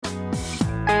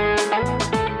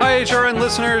HRN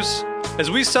listeners.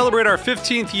 As we celebrate our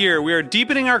 15th year, we are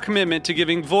deepening our commitment to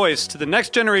giving voice to the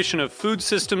next generation of food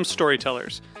systems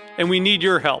storytellers, and we need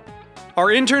your help. Our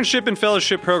internship and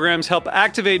fellowship programs help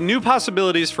activate new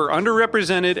possibilities for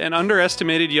underrepresented and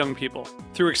underestimated young people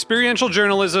through experiential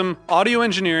journalism, audio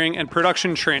engineering, and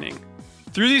production training.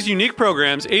 Through these unique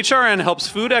programs, HRN helps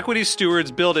food equity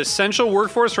stewards build essential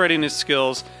workforce readiness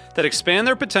skills that expand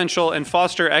their potential and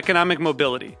foster economic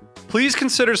mobility. Please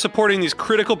consider supporting these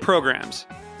critical programs.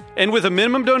 And with a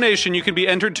minimum donation, you can be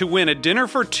entered to win a dinner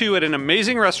for two at an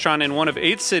amazing restaurant in one of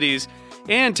 8 cities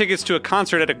and tickets to a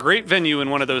concert at a great venue in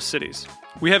one of those cities.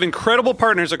 We have incredible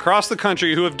partners across the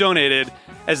country who have donated,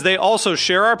 as they also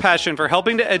share our passion for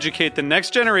helping to educate the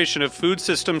next generation of food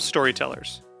systems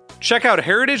storytellers. Check out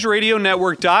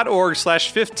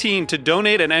heritageradionetwork.org/15 to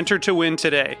donate and enter to win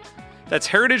today. That's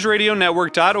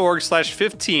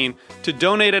heritageradionetwork.org/15 to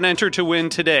donate and enter to win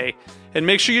today. And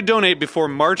make sure you donate before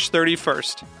March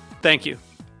 31st. Thank you.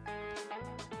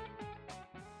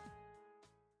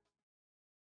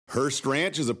 Hearst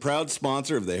Ranch is a proud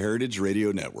sponsor of the Heritage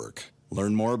Radio Network.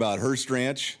 Learn more about Hearst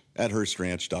Ranch at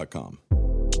HearstRanch.com.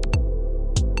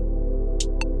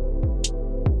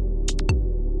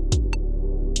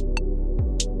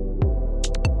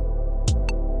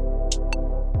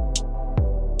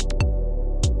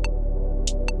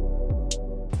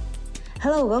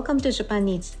 Hello, welcome to Japan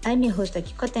Needs. I'm your host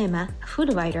Akiko Tema, a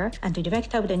food writer and the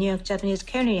director of the New York Japanese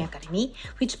Culinary Academy,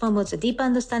 which promotes a deep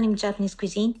understanding of Japanese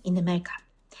cuisine in America.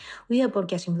 We are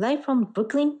broadcasting live from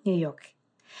Brooklyn, New York.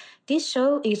 This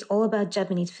show is all about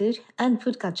Japanese food and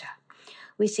food culture.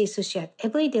 We see sushi at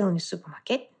every day in the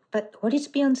supermarket, but what is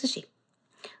beyond sushi?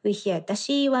 We hear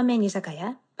dashi ramen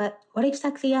izakaya, but what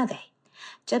exactly are they?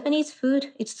 Japanese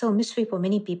food is still a mystery for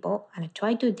many people, and I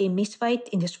try to demystify it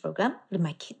in this program with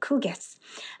my cool guests.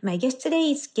 My guest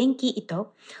today is Genki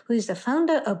Ito, who is the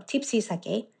founder of Tipsy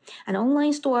Sake, an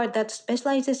online store that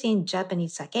specializes in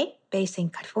Japanese sake based in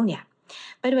California.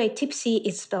 By the way, Tipsy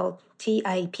is spelled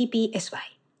Tippsy,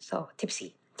 so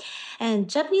Tipsy. And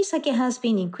Japanese sake has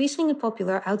been increasingly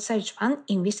popular outside Japan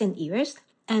in recent years,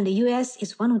 and the US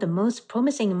is one of the most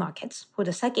promising markets for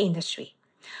the sake industry.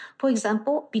 For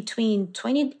example, between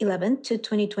 2011 to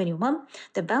 2021,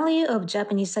 the value of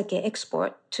Japanese sake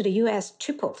export to the US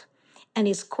tripled, and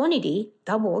its quantity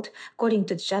doubled according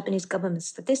to the Japanese government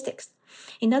statistics.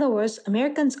 In other words,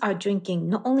 Americans are drinking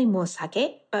not only more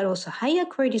sake, but also higher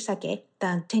quality sake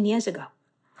than 10 years ago.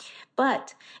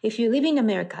 But if you live in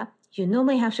America, you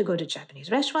normally have to go to a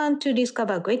Japanese restaurant to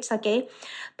discover great sake,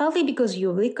 partly because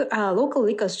your local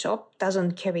liquor shop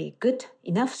doesn't carry good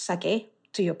enough sake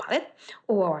to your palate,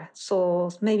 or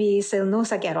so maybe sell no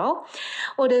sake at all,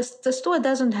 or the store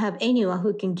doesn't have anyone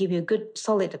who can give you good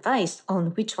solid advice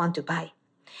on which one to buy.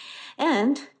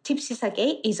 And Tipsy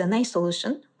Sake is a nice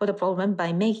solution for the problem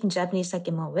by making Japanese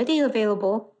sake more readily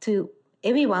available to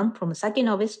everyone from sake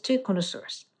novice to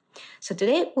connoisseurs. So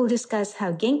today we'll discuss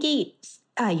how Genki's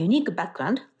unique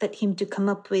background led him to come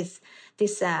up with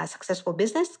this successful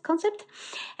business concept,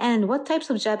 and what types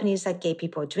of Japanese sake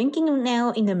people are drinking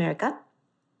now in America,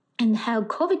 and how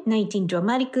COVID-19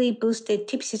 dramatically boosted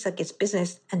Tipsy Sake's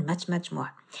business, and much, much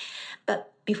more.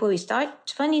 But before we start,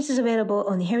 Japan News is available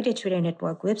on the Heritage Radio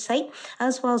Network website,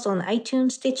 as well as on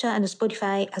iTunes, Stitcher, and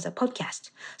Spotify as a podcast.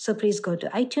 So please go to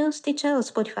iTunes, Stitcher, or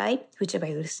Spotify, whichever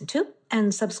you listen to,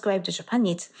 and subscribe to Japan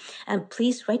News. And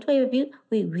please write a review.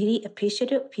 We really appreciate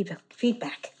your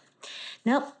feedback.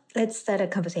 Now, let's start a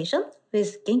conversation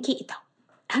with Genki Ito.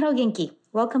 Hello, Genki.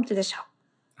 Welcome to the show.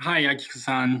 Hi,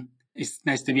 Akiko-san. It's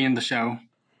nice to be on the show.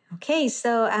 Okay,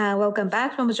 so welcome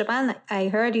back from Japan. I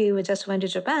heard you just went to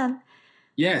Japan.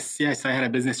 Yes. I had a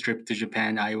business trip to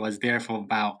Japan. I was there for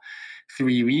about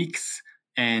 3 weeks,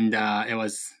 and it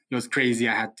was crazy.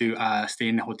 I had to stay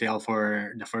in the hotel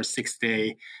for the first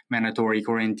 6-day mandatory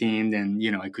quarantine, and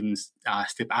I couldn't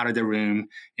step out of the room.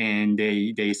 And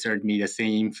they served me the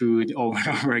same food over and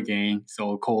over again,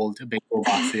 so cold bagel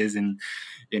boxes, and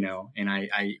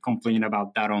I complained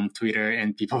about that on Twitter,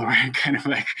 and people were kind of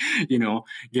like,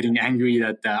 getting angry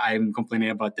that I'm complaining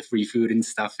about the free food and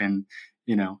stuff. And,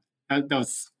 that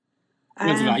was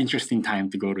an interesting time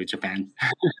to go to Japan.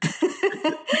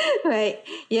 Right.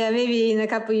 Yeah, maybe in a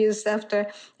couple years after,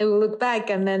 it will look back,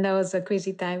 and then that was a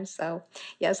crazy time. So,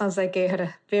 yeah, it sounds like you had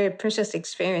a very precious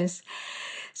experience.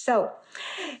 So,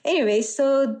 anyway,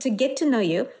 so to get to know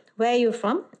you, where are you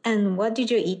from, and what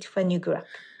did you eat when you grew up?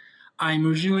 I'm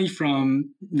originally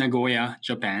from Nagoya,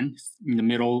 Japan, in the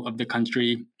middle of the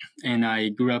country, and I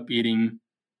grew up eating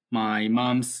my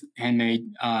mom's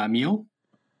handmade meal.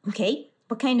 Okay.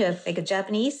 What kind of, like a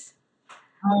Japanese?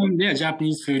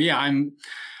 Japanese food. Yeah, I'm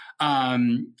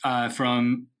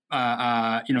from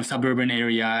suburban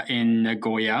area in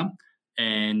Nagoya,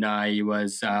 and I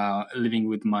was living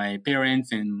with my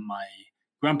parents, and my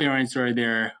grandparents were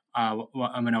there.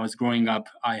 When I was growing up,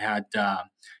 I had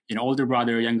older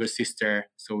brother, younger sister,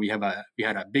 so we had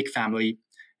a big family.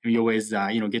 We always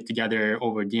get together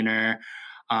over dinner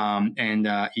and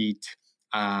eat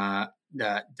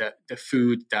the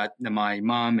food that my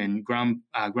mom and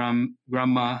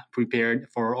grandma prepared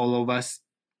for all of us.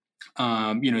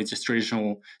 It's just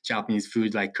traditional Japanese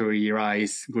food like curry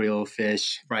rice, grilled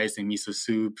fish, rice and miso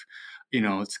soup,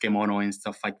 tsukemono and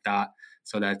stuff like that.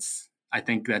 So I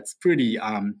think that's pretty,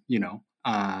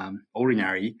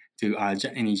 ordinary to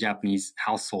any Japanese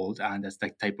household. And that's the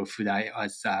type of food I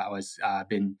was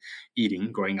been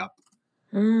eating growing up.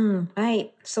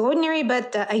 Right. So ordinary,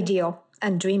 but ideal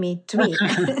and dreamy to me.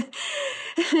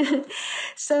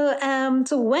 So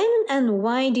when and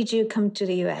why did you come to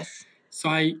the U.S.? So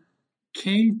I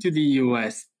came to the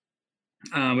U.S.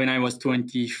 When I was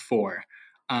 24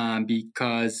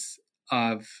 because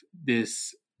of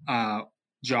this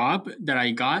job that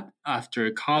I got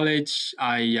after college.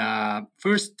 I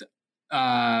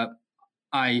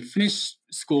finished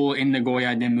school in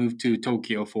Nagoya, then moved to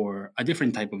Tokyo for a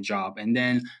different type of job, and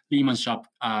then Lehman Shock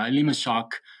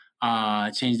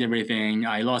changed everything.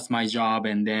 I lost my job,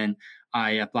 and then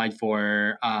I applied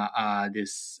for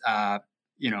this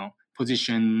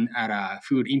position at a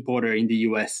food importer in the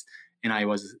U.S., and I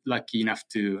was lucky enough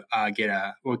to get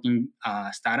a working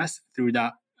status through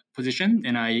that position,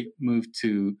 and I moved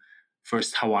to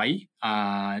first Hawaii.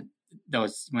 That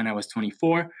was when I was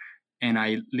 24, and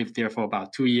I lived there for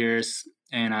about 2 years,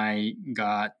 and I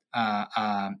got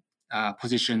a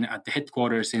position at the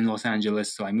headquarters in Los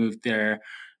Angeles, so I moved there,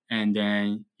 and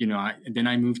then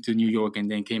I moved to New York, and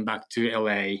then came back to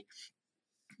LA.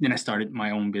 Then I started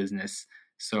my own business.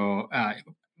 So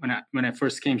when I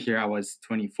first came here, I was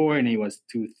 24, and it was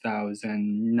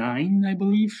 2009, I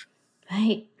believe.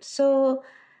 Right. So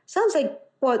sounds like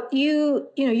what you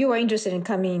were interested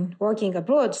in working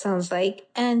abroad, sounds like,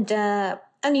 and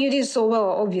you did so well,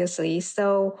 obviously.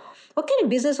 So what kind of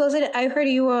business was it? I heard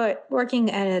you were working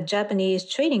at a Japanese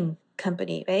trading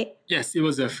company, right? Yes, it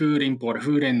was a food and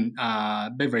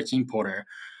beverage importer.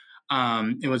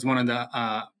 It was one of the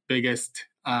biggest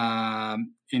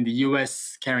in the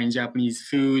U.S. carrying Japanese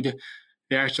food.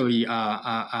 There are actually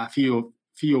a few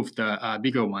of the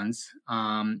bigger ones,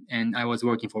 and I was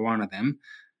working for one of them.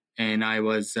 And I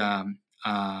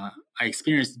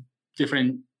experienced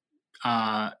different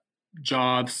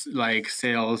jobs like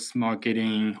sales,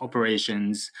 marketing,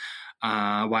 operations,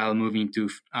 while moving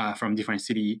from different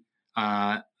city.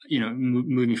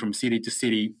 Moving from city to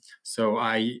city. So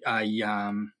I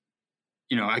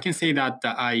can say that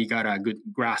I got a good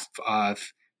grasp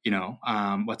of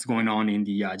what's going on in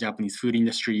the Japanese food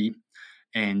industry,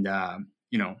 and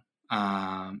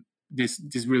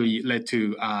this really led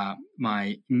to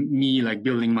me like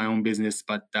building my own business,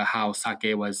 but how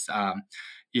sake was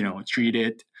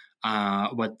treated,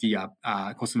 what the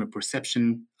consumer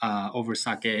perception over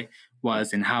sake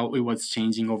was, and how it was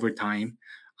changing over time,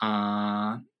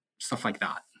 stuff like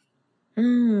that.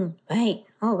 Right.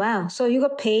 Oh, wow. So you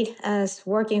got paid as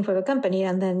working for the company,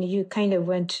 and then you kind of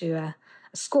went to a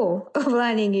school of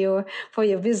learning for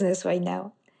your business right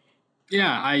now.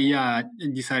 Yeah, I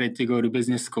decided to go to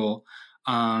business school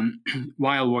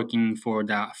while working for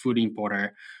the food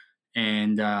importer.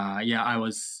 And I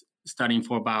was studying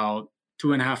for about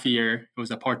 2.5 years. It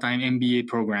was a part-time MBA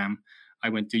program. I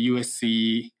went to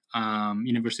USC,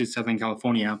 University of Southern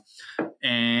California,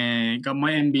 and got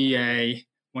my MBA.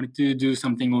 Wanted to do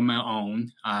something on my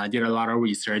own. Did a lot of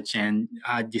research, and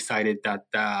I decided that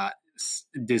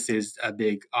this is a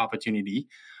big opportunity.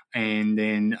 And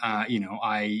then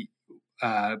I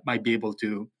might be able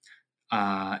to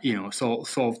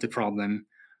solve the problem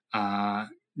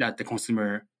that the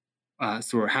consumer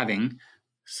were having.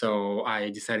 So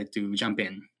I decided to jump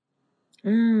in.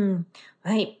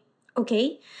 Right.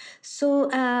 Okay. So,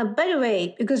 by the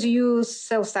way, because you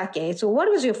sell sake, so what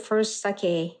was your first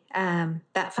sake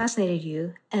that fascinated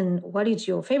you, and what is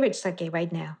your favorite sake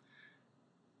right now?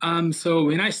 So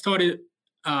when I started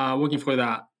working for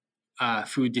the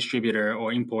food distributor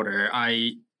or importer,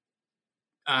 I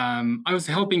was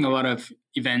helping a lot of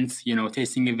events,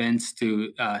 tasting events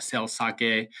to sell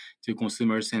sake to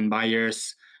consumers and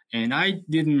buyers. And I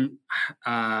didn't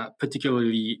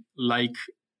particularly like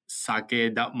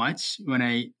sake that much when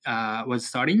I was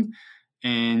starting.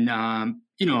 And,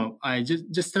 I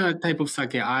just the type of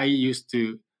sake I used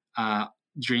to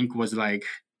drink was like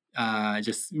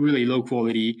just really low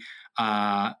quality,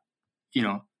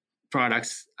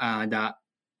 products that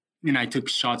I took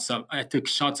shots of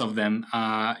them.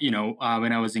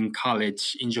 When I was in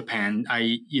college in Japan,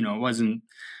 I wasn't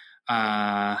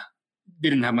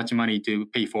didn't have much money to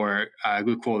pay for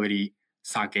good quality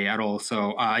sake at all.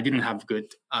 So I didn't have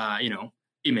good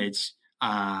image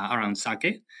around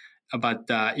sake. But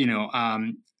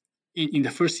in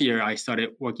the first year I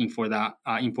started working for that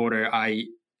importer, I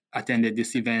attended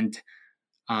this event.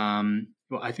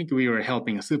 I think we were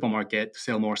helping a supermarket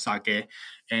sell more sake,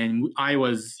 and I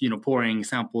was, pouring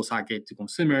sample sake to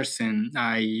consumers. And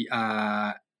I,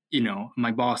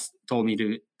 my boss told me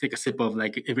to take a sip of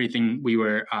like everything we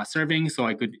were serving, so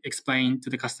I could explain to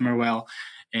the customer well.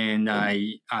 And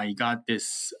I got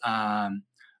this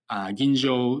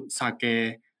Ginjo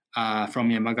sake from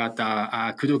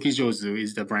Yamagata. Kudoki Jozu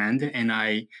is the brand, and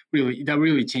that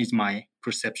really changed my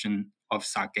perception of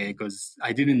sake, because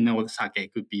I didn't know the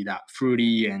sake could be that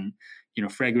fruity and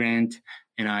fragrant,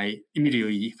 and I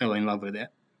immediately fell in love with it.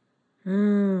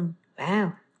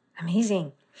 Wow,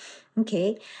 amazing.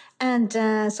 Okay, and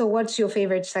so what's your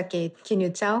favorite sake? Can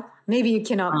you tell? Maybe you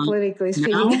cannot politically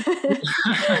speaking.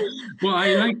 Well,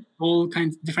 I like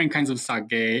different kinds of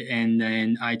sake, and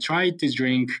then I try to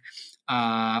drink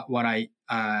what I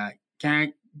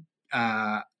can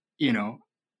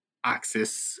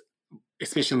access,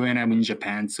 especially when I'm in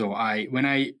Japan. So when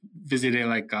I visited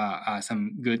like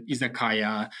some good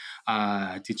izakaya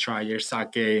to try their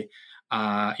sake,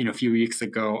 a few weeks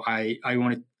ago, I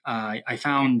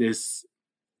found this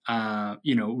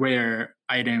rare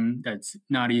item that's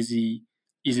not easily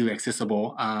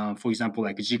accessible. For example,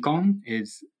 like Jikon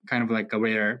is kind of like a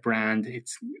rare brand.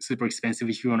 It's super expensive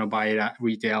if you want to buy it at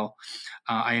retail.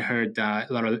 I heard a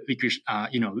lot of liquor,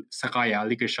 sakaya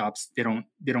liquor shops, they don't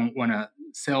want to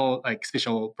sell like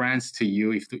special brands to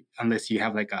you unless you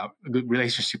have like a good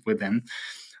relationship with them.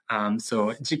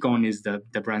 So Jikon is the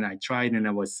brand I tried, and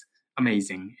it was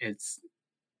amazing. It's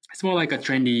more like a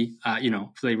trendy,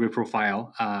 flavor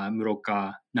profile,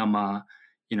 Muroka, Nama,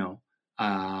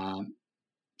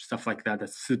 stuff like that.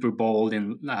 That's super bold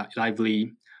and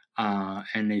lively,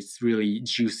 and it's really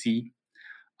juicy.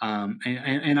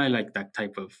 And I like that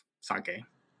type of sake.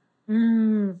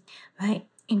 Right.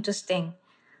 Interesting.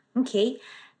 Okay.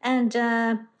 And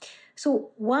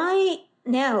so why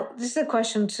now? This is a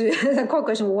question the core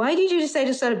question. Why did you decide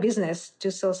to start a business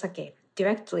to sell sake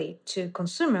directly to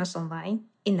consumers online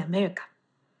in America?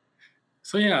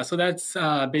 So that's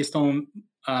based on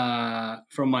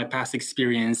from my past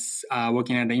experience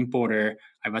working at an importer.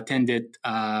 I've attended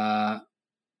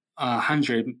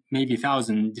 100, maybe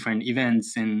 1,000 different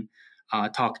events and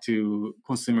talked to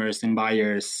consumers and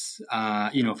buyers,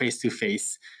 face to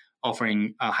face,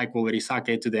 offering high quality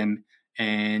sake to them.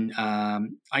 And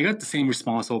I got the same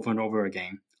response over and over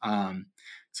again.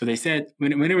 So they said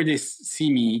whenever they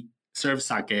see me serve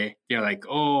sake, they're like,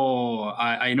 "Oh,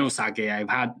 I know sake. I've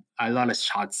had a lot of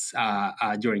shots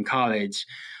during college."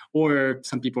 Or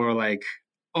some people are like,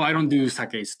 "Oh, I don't do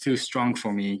sake. It's too strong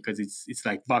for me because it's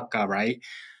like vodka, right?"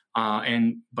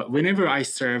 But whenever I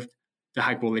served the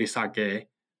high quality sake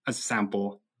as a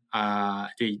sample,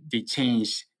 they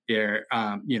changed their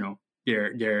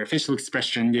their facial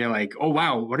expression. They're like, "Oh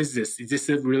wow, what is this? Is this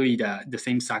really the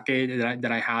same sake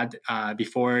that I had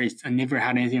before? I never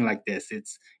had anything like this.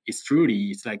 It's fruity.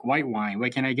 It's like white wine. Why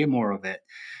can't I get more of it?"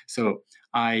 So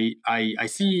I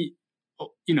see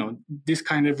this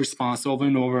kind of response over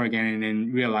and over again, and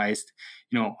then realized,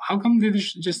 how come they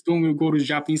just don't go to the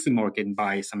Japanese market and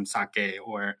buy some sake,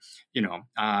 or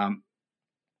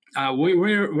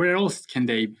where else can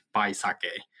they buy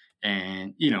sake?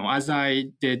 And as I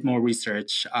did more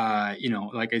research,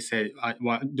 like I said,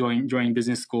 during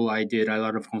business school, I did a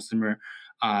lot of consumer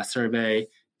survey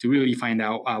to really find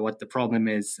out what the problem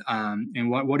is,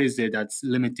 and what is it that's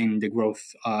limiting the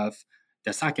growth of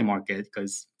the sake market.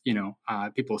 Because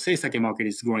people say sake market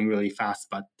is growing really fast,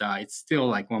 but it's still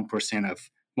like 1% of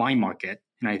wine market.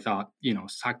 And I thought,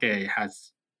 sake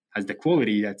has the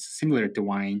quality that's similar to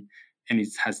wine, and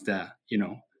it has the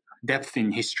depth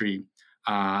in history.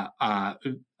 A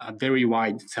very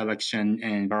wide selection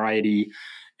and variety,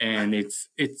 and it's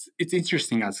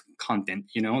interesting as content.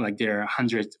 Like there are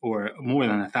hundreds or more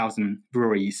than 1,000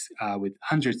 breweries with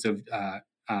hundreds of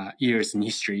years in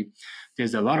history.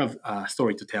 There's a lot of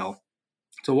story to tell.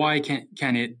 So why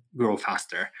can it grow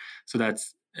faster? So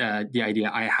that's the idea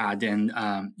I had, and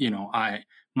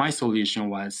my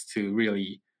solution was to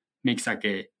really make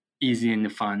sake easy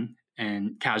and fun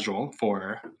and casual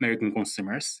for American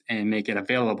consumers, and make it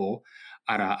available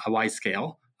at a wide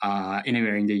scale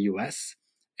anywhere in the US.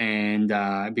 And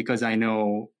because I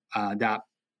know that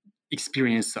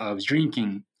experience of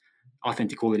drinking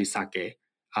authentic quality sake,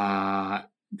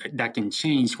 that can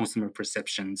change consumer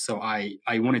perception. So I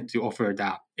wanted to offer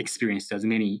that experience to as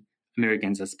many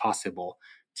Americans as possible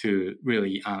to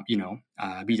really,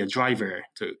 be the driver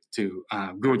to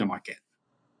grow the market.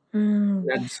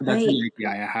 That's Right. the idea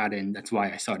I had, and that's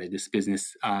why I started this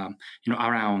business,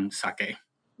 around sake.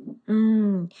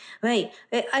 Right.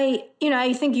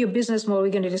 I think your business model, we're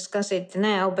going to discuss it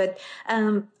now, but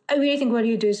I really think what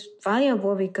you do is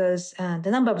valuable because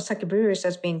the number of sake brewers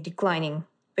has been declining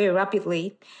very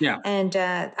rapidly. Yeah. And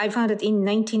I found that in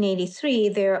 1983,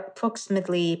 there are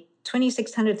approximately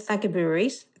 2,600 sake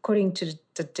breweries, according to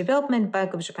the Development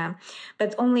Bank of Japan,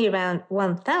 but only around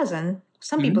 1,000.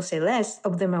 Some people say less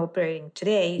of them are operating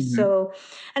today. So,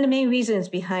 and the main reasons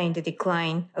behind the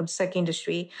decline of the sake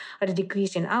industry are the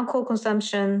decrease in alcohol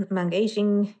consumption among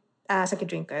aging sake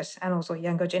drinkers and also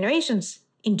younger generations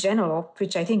in general,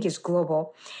 which I think is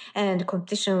global, and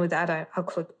competition with other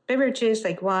alcoholic beverages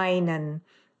like wine and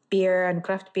beer and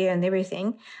craft beer and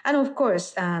everything. And of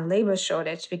course, labor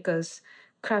shortage because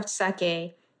craft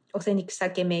sake, authentic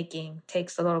sake making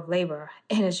takes a lot of labor,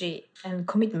 energy, and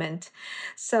commitment.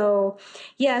 So,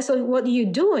 so what you're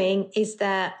doing is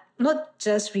that not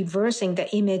just reversing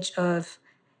the image of,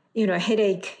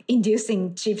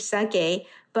 headache-inducing cheap sake,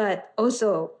 but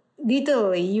also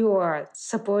literally you are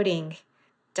supporting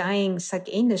dying sake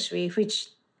industry, which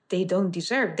they don't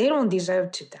deserve. They don't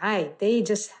deserve to die. They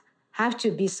just have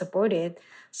to be supported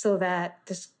so that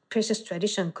this precious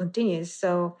tradition continues.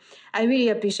 So I really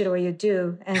appreciate what you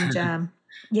do. And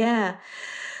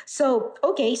So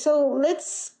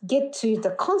let's get to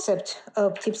the concept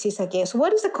of Tipsy Sake. So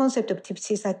what is the concept of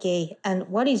Tipsy Sake and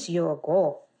what is your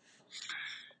goal?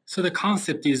 So the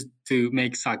concept is to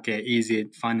make sake easy,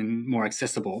 fun, and more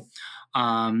accessible.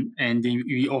 And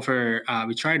we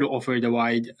try to offer the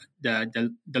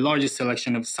largest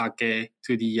selection of sake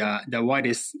to the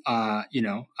widest,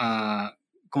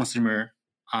 consumer,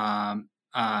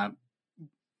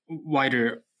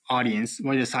 wider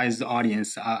sized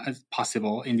audience as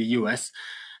possible in the U.S.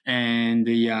 And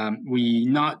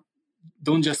we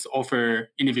don't just offer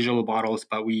individual bottles,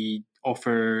 but we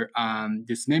offer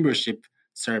this membership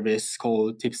service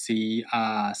called Tipsy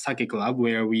Sake Club,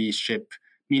 where we ship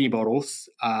mini bottles,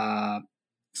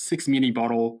 6 mini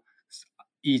bottles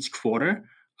each quarter,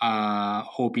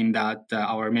 hoping that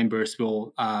our members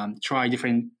will try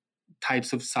different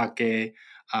types of sake,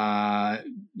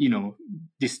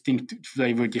 distinct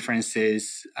flavor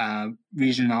differences,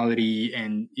 regionality,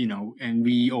 and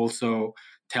we also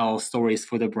tell stories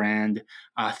for the brand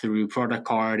through product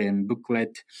card and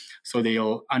booklet, so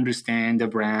they'll understand the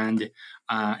brand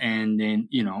and then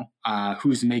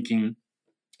who's making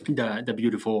the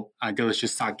beautiful,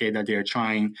 delicious sake that they're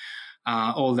trying.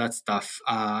 All that stuff.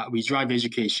 We drive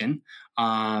education.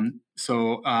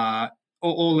 So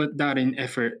all of that in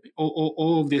effort.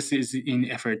 All of this is in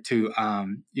effort to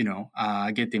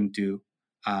get them to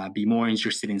be more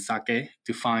interested in sake,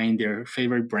 to find their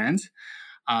favorite brands,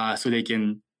 so they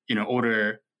can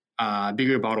order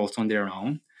bigger bottles on their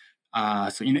own.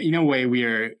 So in a way, we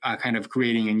are kind of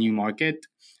creating a new market,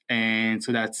 and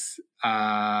so that's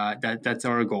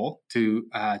our goal to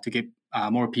get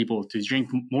more people to drink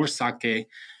more sake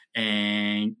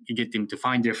and get them to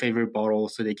find their favorite bottle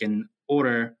so they can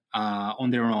order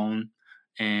on their own,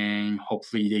 and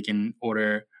hopefully they can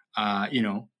order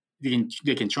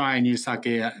they can try new sake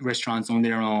at restaurants on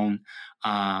their own.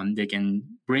 They can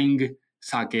bring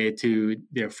sake to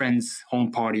their friends'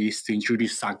 home parties to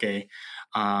introduce sake.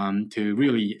 To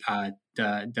really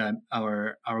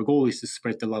our goal is to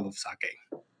spread the love of sake.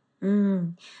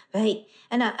 Right.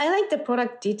 And I like the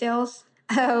product details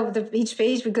of each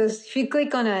page, because if you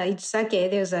click on each sake,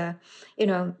 there's a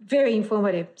very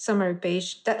informative summary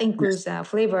page that includes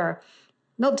flavor,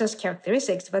 not just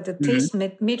characteristics, but the taste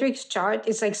matrix chart.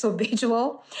 It's like so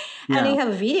visual, and they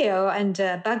have video and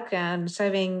background,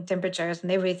 serving temperatures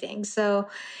and everything. So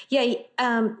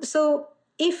so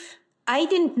if I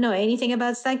didn't know anything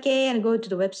about sake and go to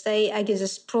the website, I could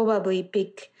just probably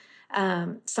pick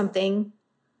something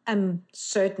I'm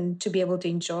certain to be able to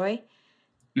enjoy.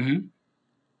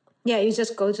 Yeah, you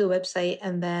just go to the website,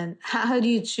 and then how do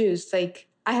you choose? Like,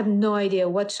 I have no idea.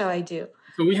 What shall I do?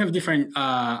 So we have different,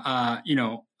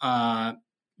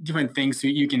 different things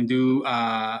you can do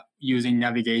using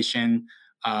navigation.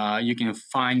 You can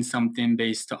find something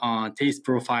based on taste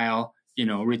profile.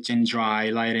 Rich and dry,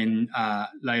 light and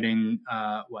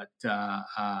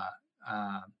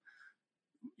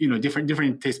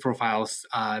different taste profiles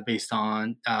based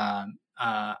on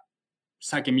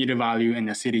sake meter value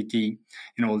and acidity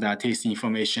and all that taste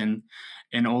information.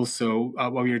 And also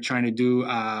what we are trying to do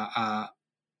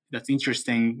that's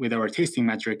interesting with our tasting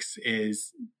metrics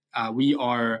is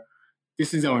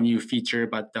this is our new feature,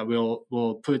 but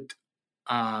we'll put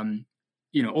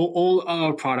all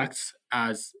our products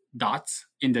as dots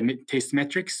in the taste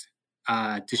metrics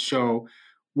to show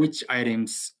which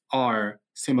items are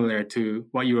similar to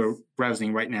what you are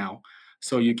browsing right now.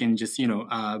 So you can just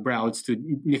browse to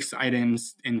mix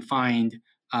items and find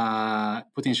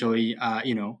potentially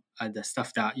the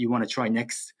stuff that you want to try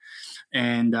next.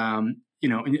 And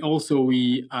and also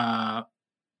we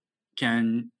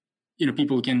can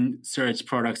people can search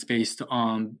products based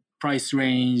on price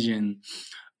range and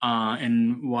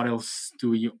what else do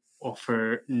we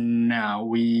offer now?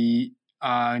 We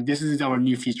this is our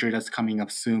new feature that's coming up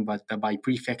soon, but by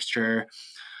prefecture,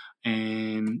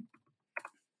 and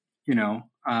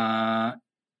a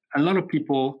lot of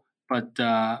people, but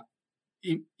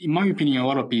in my opinion, a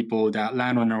lot of people that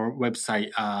land on our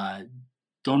website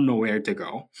don't know where to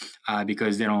go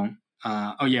because they don't.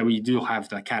 We do have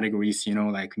the categories,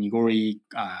 like Nigori,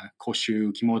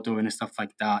 Koshu, Kimoto, and stuff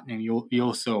like that. And we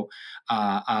also,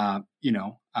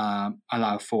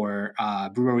 allow for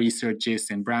brewery searches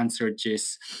and brand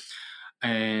searches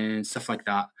and stuff like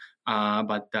that.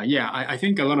 I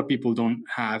think a lot of people don't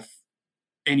have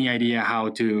any idea how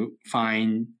to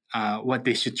find what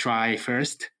they should try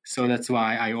first. So that's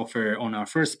why I offer on our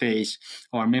first page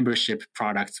our membership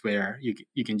products, where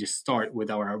you can just start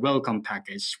with our welcome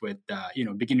package with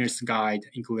beginner's guide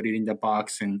included in the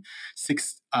box and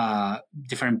 6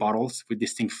 different bottles with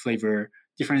distinct flavor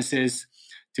differences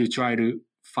to try to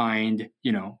find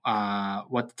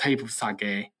what type of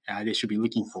sake they should be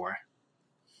looking for.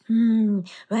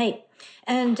 Right.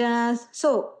 And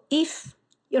so if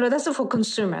that's for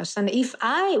consumers, and if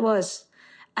I was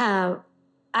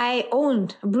I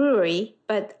owned a brewery,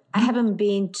 but I haven't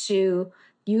been to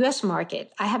U.S.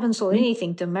 market. I haven't sold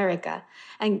anything to America.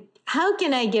 And how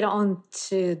can I get on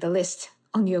to the list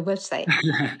on your website?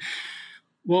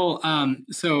 Well,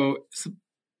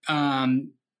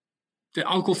 the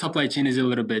alcohol supply chain is a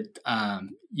little bit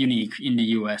unique in the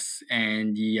U.S.,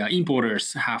 and the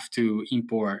importers have to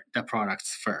import the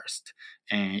products first,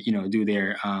 and do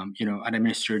their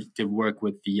administrative work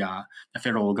with the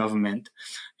federal government,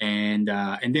 and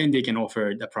then they can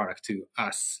offer the product to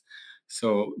us.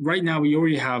 So right now we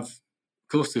already have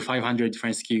close to 500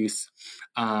 different SKUs.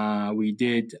 We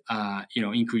did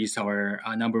increase our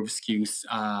number of SKUs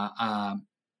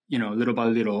little by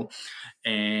little,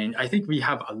 and I think we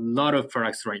have a lot of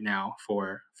products right now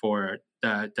for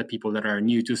the people that are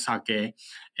new to sake,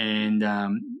 and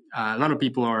a lot of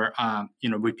people are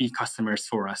repeat customers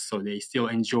for us, so they still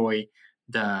enjoy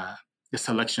the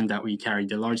selection that we carry,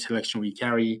 the large selection we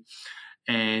carry,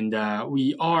 and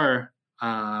we are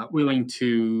willing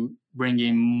to bring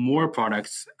in more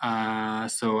products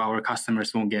so our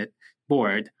customers won't get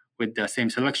bored with the same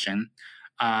selection,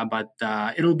 but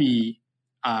it'll be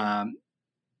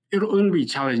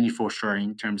challenging for sure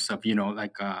in terms of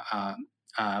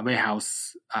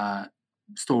warehouse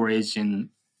storage and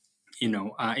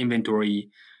inventory,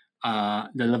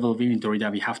 the level of inventory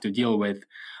that we have to deal with.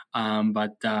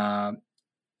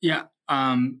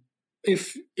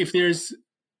 If there's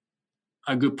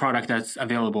a good product that's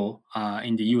available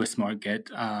in the U.S. market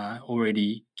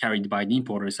already carried by the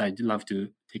importers, I'd love to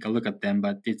take a look at them.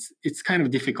 But it's kind of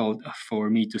difficult for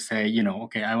me to say,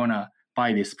 okay, I want to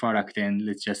buy this product and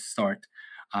let's just start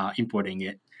importing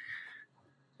it.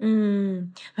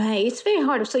 Right, it's very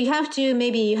hard. So you have to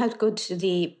go to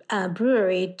the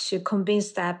brewery to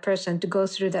convince that person to go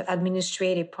through that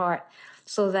administrative part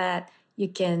so that you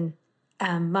can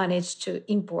manage to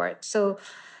import. So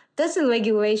that's the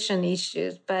regulation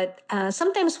issues. But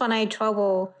sometimes when I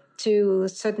travel to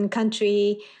certain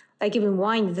country, like even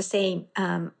wine, the same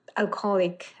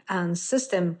alcoholic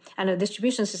system and a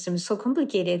distribution system is so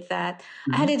complicated that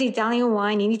I had an Italian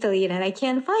wine in Italy and I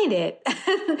can't find it.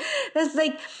 That's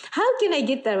like, how can I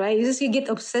get that right? You get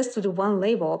obsessed with one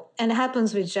label, and it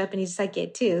happens with Japanese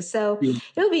sake too. So it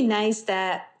would be nice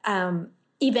that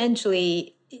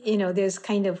eventually, there's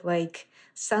kind of like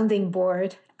sounding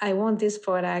board. I want this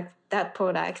product, that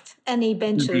product, and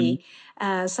eventually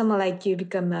someone like you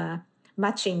become a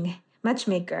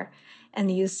matchmaker and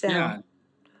you sell. Yeah.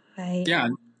 Right. Yeah,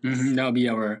 that'll be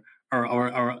our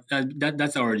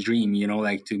that's our dream,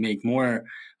 like to make more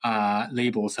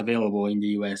labels available in the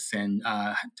US and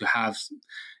to have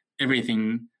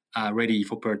everything ready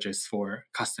for purchase for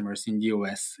customers in the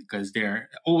US, because there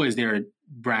are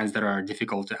brands that are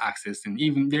difficult to access, and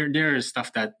even there is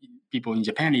stuff that people in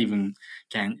Japan even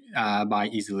can buy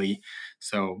easily.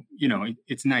 So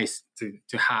it's nice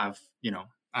to have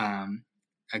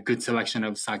a good selection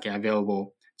of sake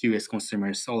available to US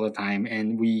consumers all the time,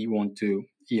 and we want to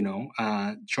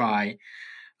try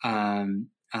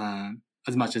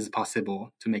as much as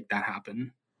possible to make that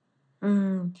happen.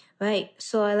 Right.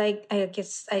 So I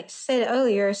guess I said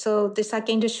earlier, so the sake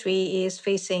industry is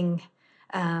facing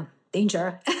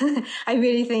danger. I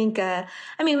really think,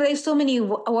 there's so many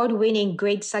award-winning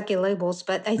great sake labels,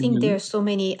 but I think there are so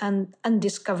many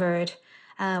undiscovered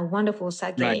wonderful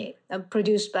sake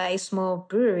produced by small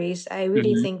breweries. I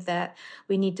really think that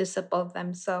we need to support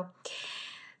them. So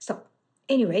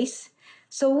anyways,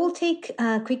 so we'll take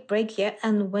a quick break here,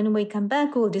 and when we come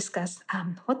back, we'll discuss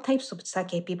what types of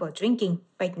sake people are drinking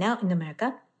right now in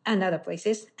America and other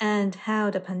places, and how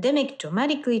the pandemic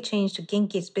dramatically changed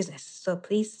Genki's business. So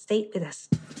please stay with us.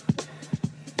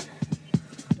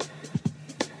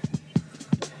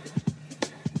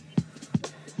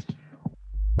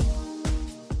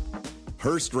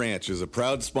 Hearst Ranch is a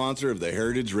proud sponsor of the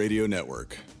Heritage Radio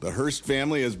Network. The Hearst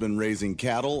family has been raising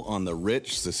cattle on the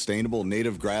rich, sustainable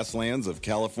native grasslands of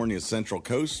California's Central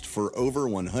Coast for over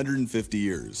 150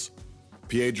 years.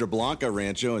 Piedra Blanca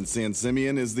Rancho in San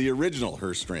Simeon is the original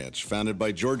Hearst Ranch, founded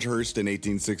by George Hearst in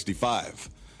 1865.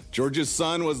 George's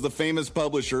son was the famous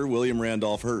publisher William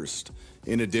Randolph Hearst.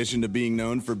 In addition to being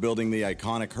known for building the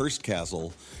iconic Hearst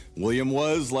Castle, William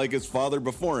was, like his father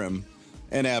before him,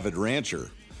 an avid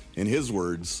rancher. In his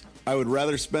words, "I would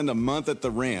rather spend a month at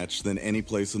the ranch than any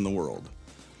place in the world."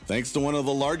 Thanks to one of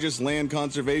the largest land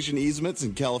conservation easements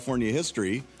in California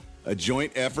history, a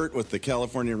joint effort with the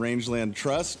California Rangeland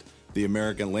Trust, the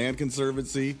American Land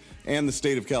Conservancy, and the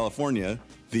state of California,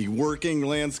 the working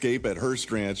landscape at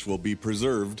Hearst Ranch will be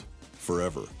preserved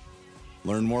forever.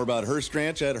 Learn more about Hearst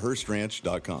Ranch at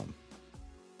HearstRanch.com.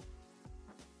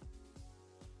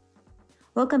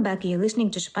 Welcome back. You're listening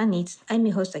to Japan Eats. I'm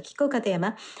your host, Akiko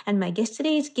Katayama, and my guest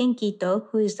today is Genki Ito,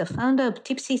 who is the founder of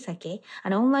Tipsy Sake,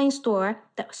 an online store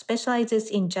that specializes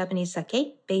in Japanese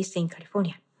sake based in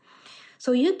California.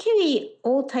 So you carry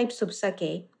all types of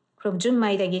sake, from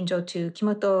Junmai Daiginjo to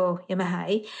Kimoto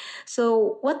Yamahai.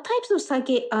 So what types of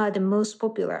sake are the most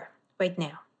popular right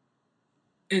now?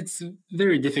 It's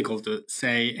very difficult to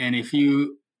say. And if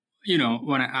you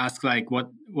want to ask like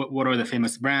what are the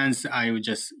famous brands, I would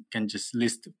just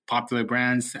list popular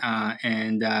brands.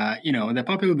 The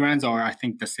popular brands are, I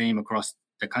think, the same across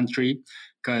the country,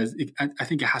 because I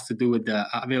think it has to do with the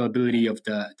availability of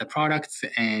the products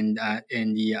and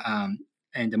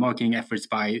the marketing efforts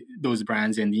by those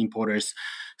brands and the importers.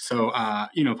 So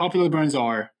popular brands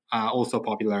are also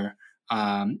popular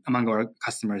among our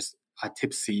customers at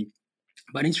Tipsy.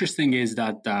 But interesting is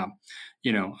that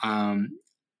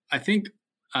I think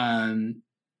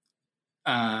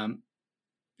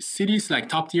cities like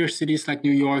top-tier cities like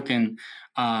New York and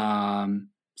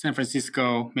San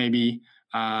Francisco, maybe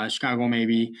Chicago,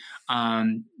 maybe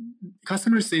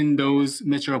customers in those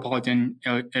metropolitan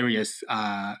areas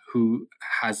who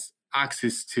has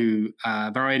access to a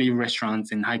variety of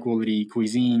restaurants and high-quality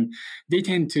cuisine, they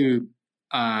tend to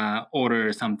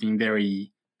order something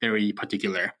very, very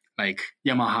particular, like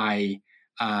Yamahai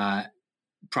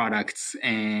products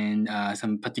and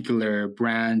some particular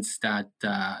brands that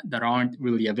aren't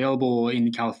really available in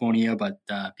California, but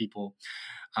people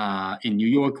in New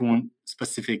York want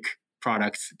specific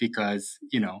products because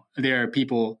there are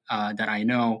people that I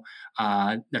know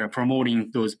that are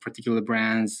promoting those particular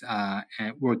brands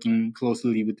and working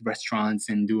closely with restaurants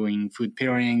and doing food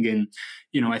pairing, and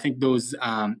I think those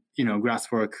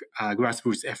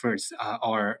grassroots efforts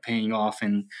are paying off,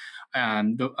 and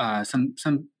some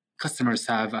customers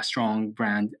have a strong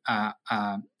brand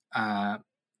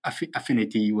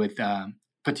affinity with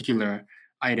particular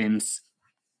items,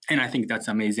 and I think that's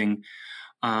amazing.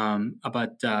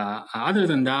 But other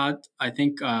than that, I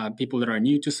think people that are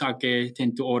new to sake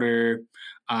tend to order,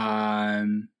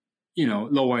 lower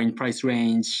in price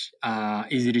range,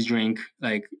 easy to drink,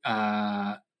 like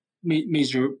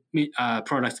major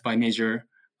products by major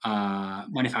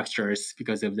manufacturers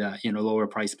because of the lower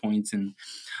price points, and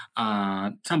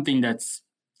something that's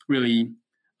really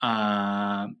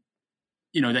that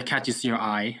catches your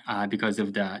eye because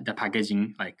of the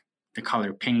packaging, like the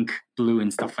color pink, blue,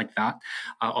 and stuff like that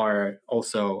are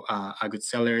also good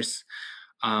sellers.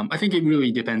 I think it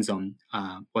really depends on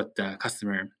what the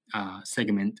customer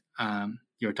segment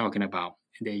you're talking about.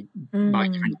 They buy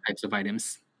different types of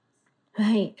items.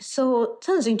 Right. So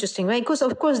sounds interesting, right? Because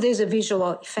of course there's a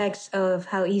visual effects of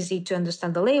how easy to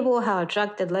understand the label, how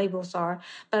attractive labels are,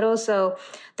 but also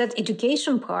that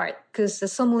education part, because the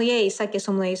sake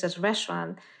sommeliers at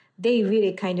restaurant, they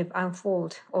really kind of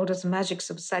unfold all those magics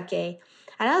of sake.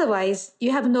 And otherwise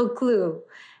you have no clue.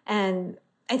 And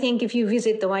I think if you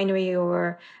visit the winery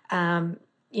or,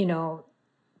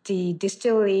 the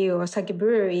distillery or sake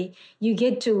brewery, you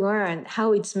get to learn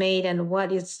how it's made and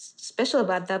what is special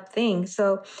about that thing.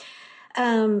 So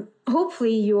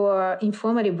hopefully your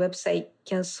informative website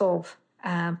can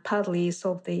partly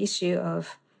solve the issue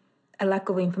of a lack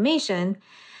of information.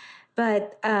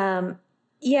 But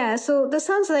yeah, so that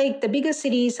sounds like the bigger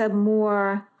cities have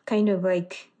more kind of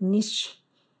like niche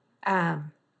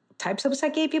types of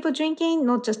sake people drinking,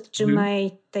 not just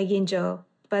Junmai, Daiginjo,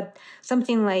 but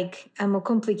something like a more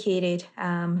complicated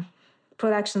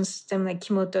production system like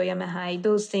Kimoto, Yamahai.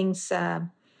 Those things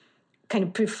kind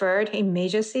of preferred in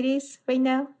major cities right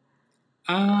now?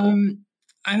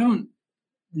 I don't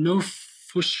know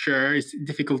for sure. It's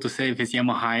difficult to say if it's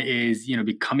Yamahai is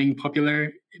becoming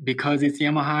popular because it's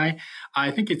Yamahai.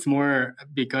 I think it's more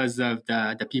because of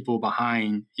the people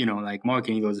behind like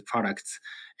marketing those products,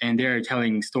 and they're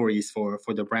telling stories for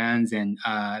the brands, and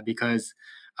because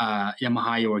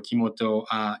Yamahai or Kimoto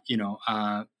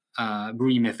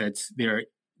brewing methods, they're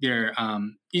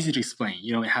easy to explain.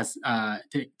 it has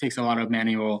takes a lot of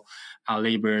manual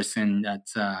labors, and that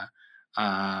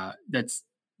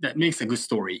makes a good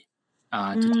story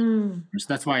to tell. So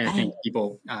that's why I think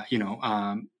people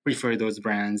prefer those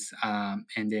brands,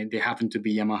 and they happen to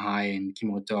be Yamahai and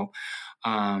Kimoto.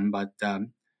 But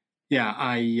yeah,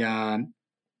 I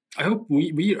hope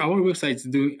our websites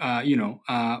do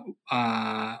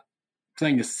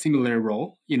playing a similar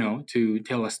role, to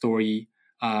tell a story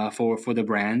for the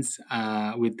brands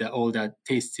with all the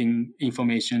tasting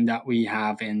information that we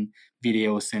have, and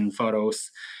videos and photos,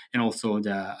 and also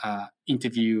the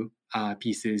interview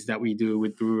pieces that we do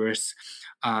with brewers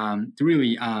to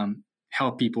really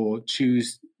help people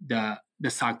choose the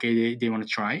sake they want to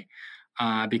try.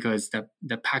 Because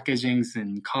the packagings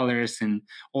and colors and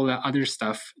all the other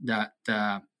stuff that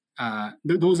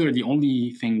those are the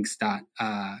only things that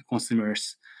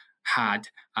consumers had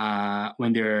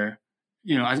when they're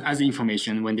as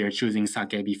information when they're choosing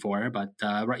sake before. But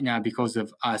right now, because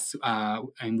of us,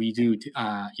 and we do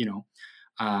have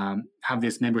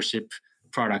this membership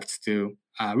products to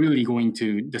really go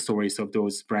into the stories of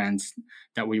those brands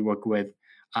that we work with.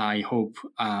 I hope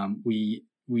we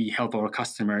help our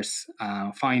customers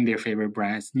find their favorite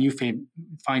brands,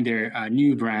 find their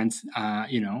new brands,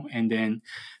 and then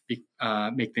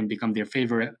make them become their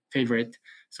favorite,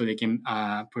 so they can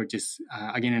purchase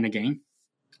again and again.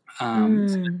 So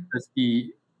that's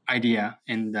the idea,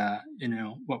 and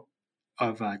what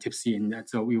of Tipsy, and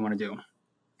that's what we want to do.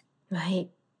 Right.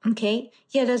 Okay.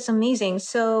 Yeah, that's amazing.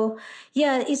 So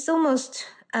yeah, it's almost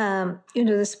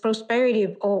this prosperity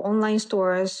of all online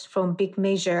stores from big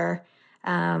major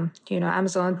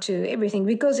Amazon to everything,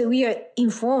 because we are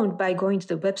informed by going to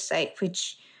the website,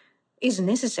 which is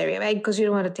necessary, right? Because you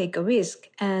don't want to take a risk.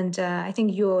 And I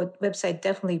think your website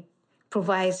definitely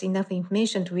provides enough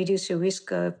information to reduce your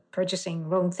risk of purchasing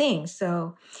wrong things.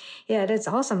 So yeah, that's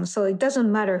awesome. So it doesn't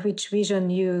matter which region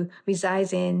you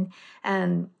reside in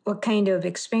and what kind of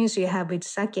experience you have with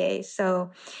sake.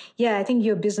 So yeah, I think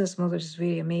your business model is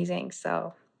really amazing.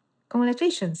 So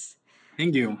congratulations.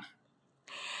 Thank you.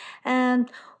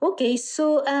 Okay,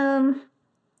 so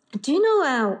do you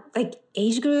know like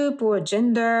age group or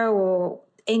gender or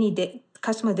any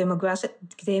customer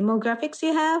demographics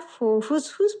you have for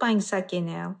who's buying sake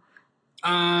now?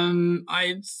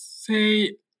 I'd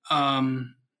say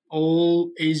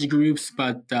all age groups,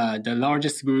 but the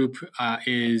largest group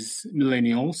is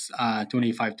millennials,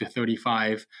 25 to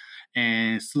 35,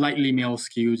 and slightly male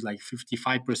skewed, like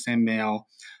 55% male.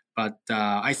 But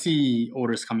I see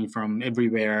orders coming from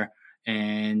everywhere,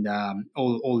 and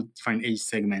all different age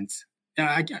segments.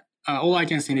 All I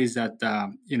can say is that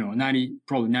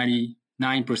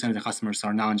 99% of the customers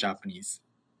are non-Japanese.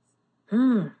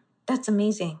 That's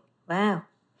amazing. Wow.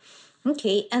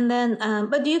 Okay, and then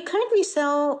but do you currently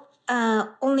sell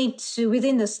only to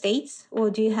within the States,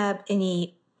 or do you have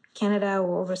any Canada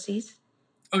or overseas?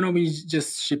 Oh no, we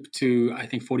just ship to I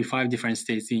think 45 different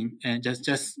states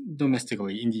just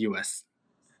domestically in the US.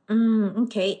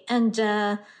 Okay, and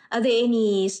are there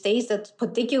any states that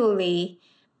particularly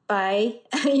buy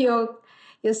your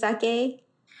sake?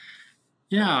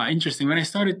 Yeah, interesting. When I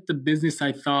started the business,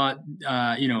 I thought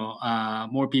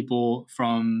more people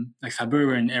from like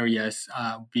suburban areas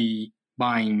be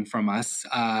buying from us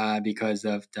because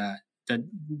of the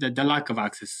lack of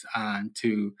access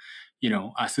to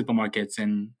supermarkets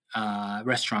and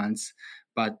restaurants.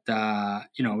 But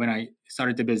when I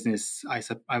started the business,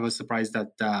 I was surprised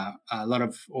that a lot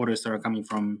of orders are coming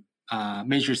from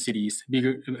major cities,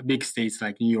 big states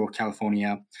like New York,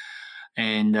 California,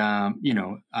 and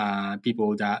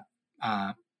people that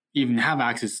even have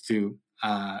access to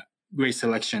great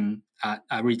selection at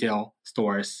retail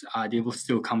stores, they will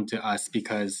still come to us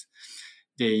because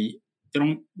they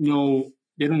don't know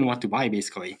what to buy.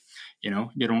 Basically,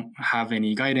 they don't have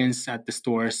any guidance at the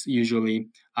stores. Usually,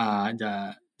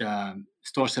 the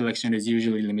store selection is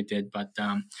usually limited. But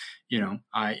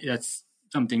that's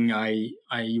something I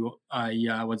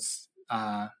was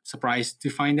surprised to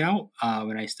find out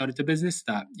when I started the business,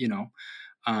 that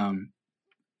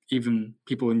even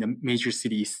people in the major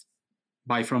cities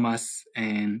buy from us.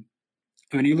 And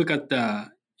when you look at the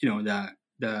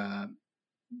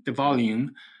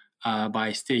volume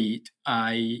by state,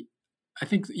 I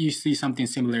think you see something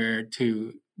similar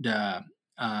to the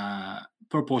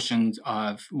proportions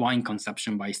of wine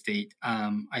consumption by state.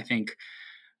 I think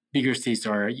bigger states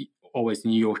are always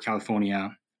New York,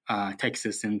 California,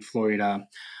 Texas, and Florida.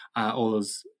 All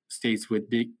those states with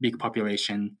big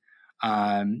population.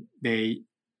 They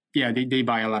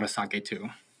buy a lot of sake too.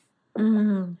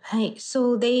 Hey,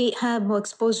 so they have more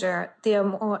exposure.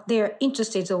 Their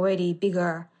interest is already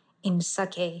bigger in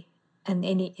sake and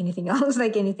anything else,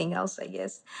 anything else, I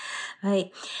guess.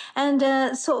 Right. And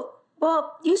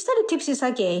you started Tipsy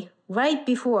Sake right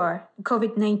before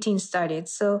COVID-19 started.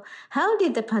 So how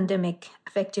did the pandemic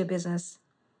affect your business?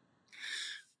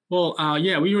 Well,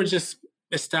 we were just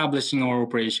establishing our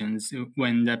operations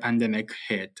when the pandemic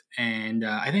hit, and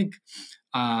I think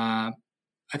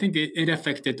it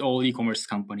affected all e-commerce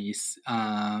companies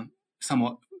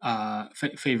somewhat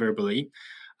favorably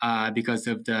because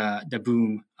of the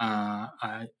boom,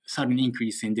 sudden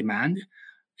increase in demand.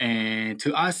 And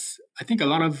to us, I think a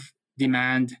lot of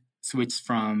demand switched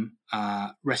from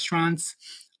restaurants.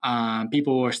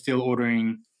 People were still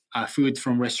ordering food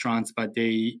from restaurants, but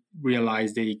they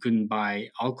realized they couldn't buy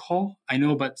alcohol. I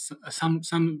know, but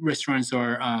some restaurants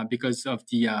are because of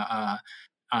the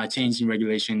change in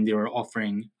regulation, they were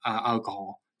offering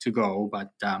alcohol to go,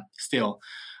 but still,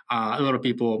 a lot of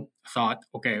people thought,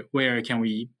 okay, where can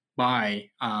we buy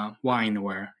wine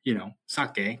or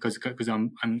sake? Because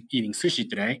I'm eating sushi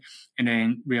today, and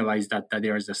then realized that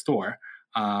there is a store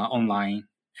online,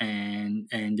 and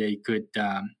they could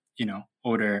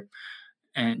order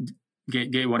and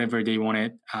get whatever they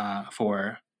wanted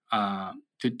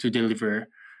to deliver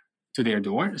to their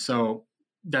door. So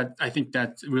that, I think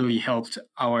that really helped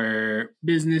our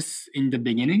business in the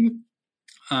beginning.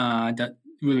 That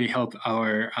really helped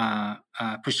our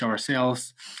push our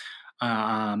sales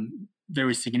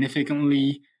very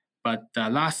significantly. But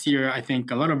last year, I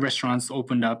think a lot of restaurants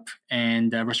opened up,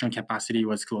 and the restaurant capacity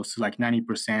was close to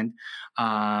 90%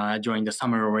 during the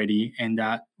summer already, and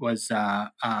that was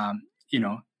a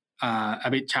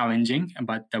bit challenging.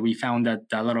 But we found that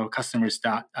a lot of customers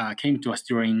that came to us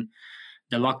during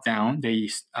the lockdown, they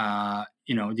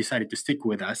decided to stick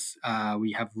with us.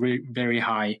 We have very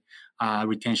high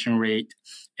retention rate,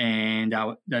 and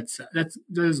that's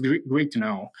great to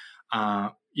know.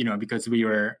 Because we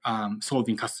were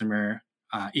solving customer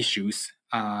issues,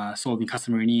 solving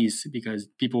customer needs, because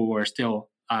people were still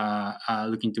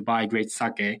looking to buy great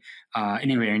sake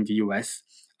anywhere in the U.S.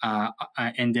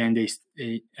 And then they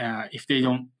if they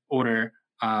don't order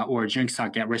or drink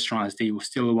sake at restaurants, they will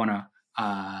still want to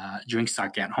drink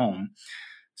sake at home.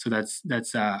 So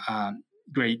that's a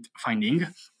great finding.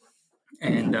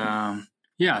 And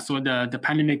so the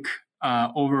pandemic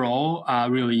overall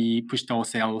really pushed our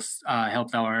sales,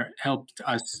 helped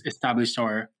us establish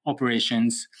our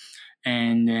operations.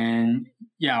 And then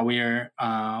we're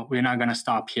not gonna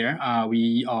stop here.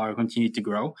 We are continuing to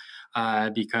grow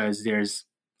because there's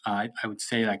I would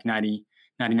say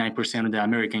 99% of the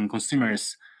American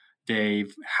consumers,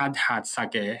 they've had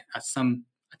sake at some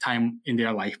time in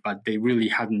their life, but they really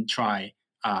hadn't tried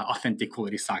authentic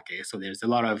quality sake. So there's a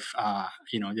lot of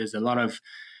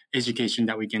education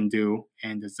that we can do,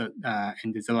 and there's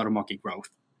a lot of market growth.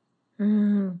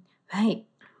 Right.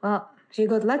 Well, you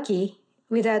got lucky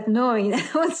without knowing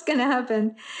what's gonna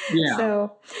happen. Yeah.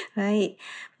 So, right.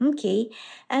 Okay.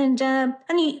 And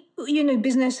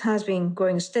business has been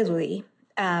growing steadily.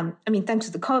 Thanks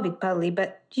to the COVID partly,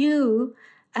 but you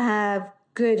have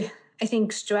good, I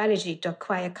think, strategy to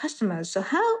acquire customers. So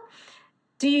how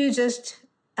do you just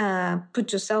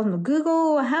put yourself on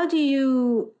Google, or how do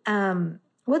you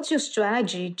what's your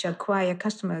strategy to acquire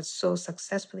customers so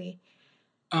successfully?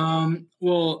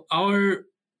 Well, our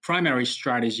primary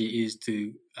strategy is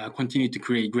to continue to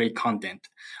create great content,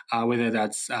 whether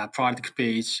that's a product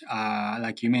page.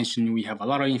 Like you mentioned, we have a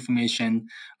lot of information.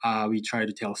 We try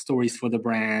to tell stories for the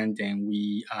brand, and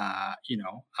we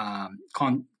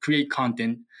create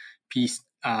content piece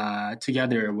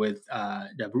together with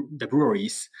the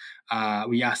breweries.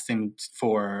 We ask them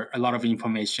for a lot of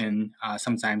information.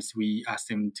 Sometimes we ask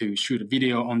them to shoot a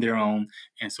video on their own,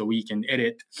 and so we can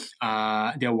edit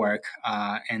their work,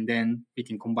 and then we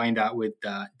can combine that with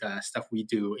the stuff we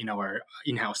do in our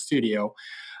in-house studio.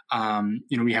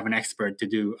 We have an expert to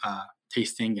do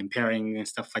tasting and pairing and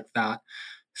stuff like that.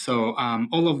 So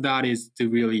all of that is to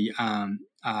really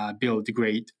build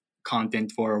great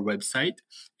content for our website,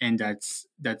 and that's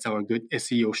our good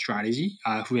SEO strategy.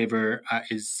 Whoever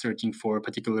is searching for a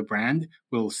particular brand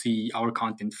will see our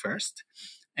content first.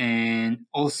 And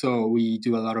also we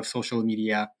do a lot of social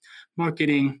media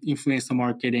marketing, influencer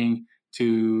marketing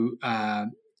to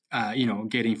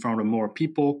get in front of more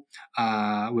people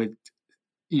with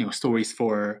stories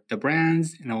for the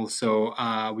brands. And also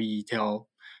we tell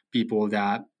people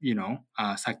that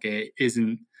sake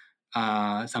isn't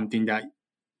something that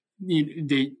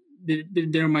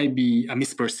there might be a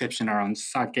misperception around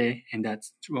sake, and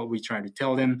that's what we try to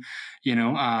tell them.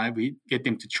 We get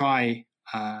them to try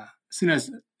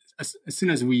as soon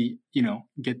as we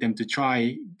get them to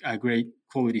try a great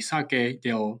quality sake,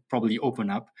 they'll probably open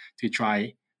up to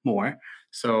try more.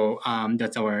 So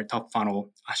that's our top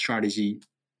funnel strategy,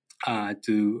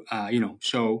 to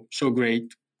show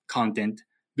great content,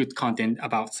 good content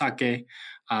about sake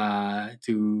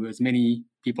to as many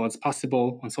people as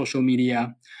possible on social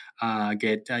media,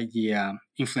 get the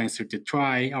influencer to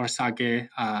try our sake,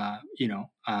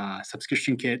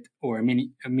 subscription kit or a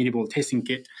mini bowl tasting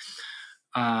kit,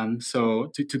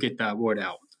 so to get the word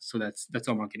out. So that's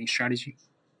our marketing strategy.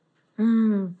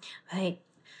 Right.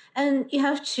 And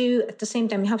at the same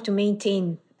time, you have to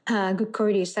maintain good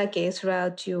quality sake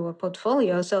throughout your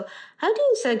portfolio. So how do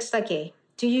you select sake?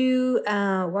 Do you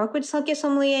work with sake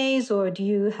sommeliers, or do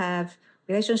you have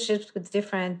relationships with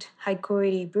different high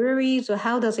quality breweries, or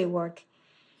how does it work?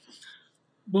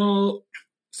 Well,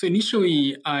 so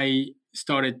initially I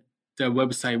started the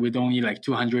website with only like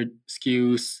 200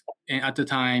 SKUs. And at the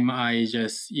time I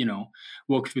just,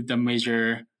 worked with the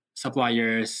major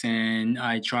suppliers, and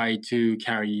I tried to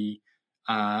carry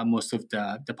most of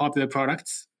the popular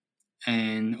products,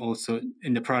 and also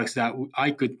in the products that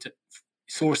I could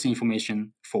source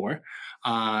information for,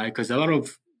 because a lot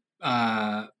of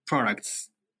products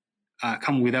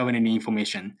come without any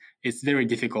information. It's very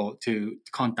difficult to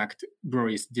contact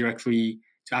breweries directly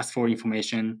to ask for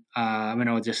information when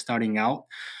I was just starting out.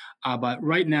 But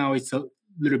right now it's a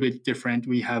little bit different.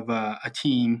 We have a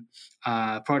team,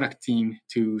 product team,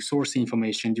 to source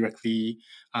information directly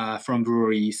from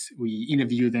breweries. We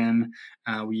interview them.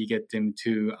 We get them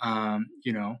to,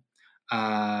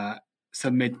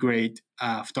 submit great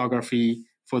photography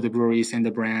for the breweries and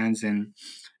the brands,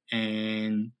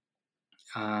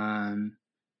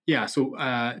 So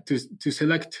to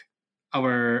select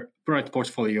our product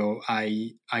portfolio,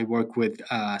 I work with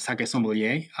sake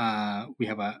sommelier. We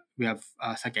have a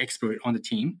sake expert on the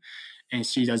team, and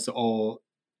she does all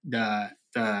the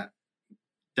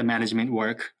management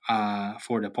work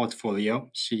for the portfolio.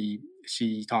 She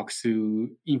talks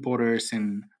to importers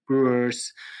and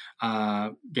brewers,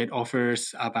 get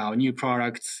offers about new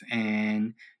products,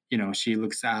 and she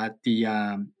looks at the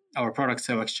our product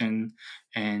selection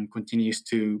and continues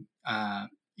to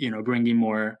bring in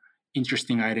more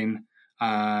interesting item,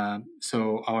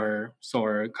 so our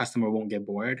customer won't get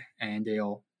bored, and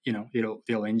they'll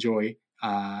enjoy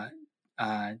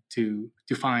to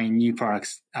find new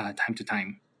products time to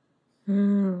time.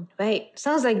 Right.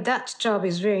 Sounds like that job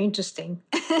is very interesting.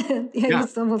 Yeah.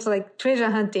 It's almost like treasure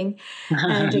hunting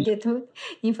to get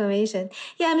information.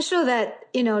 Yeah, I'm sure that,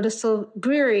 the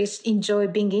breweries enjoy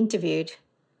being interviewed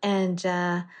and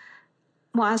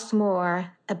asked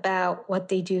more about what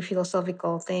they do,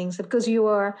 philosophical things, because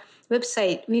your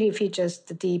website really features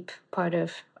the deep part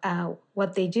of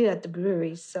what they do at the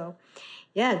breweries. So,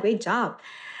 yeah, great job.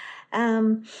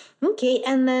 Okay,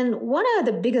 and then what are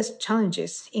the biggest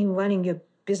challenges in running your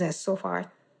business so far?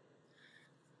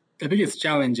 The biggest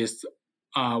challenges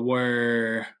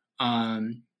were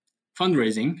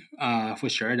fundraising, for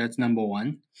sure. That's number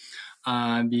one,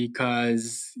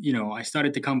 because I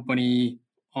started the company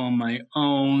on my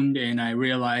own, and I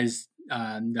realized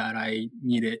that I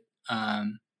needed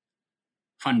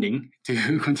funding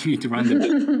to continue to run the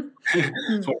business.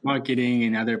 For marketing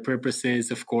and other purposes,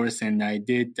 of course. And I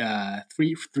did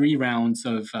three rounds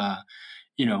of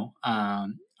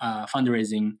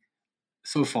fundraising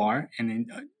so far,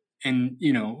 and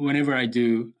whenever I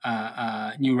do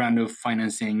a new round of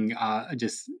financing, I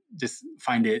just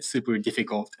find it super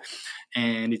difficult,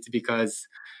 and it's because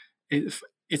it's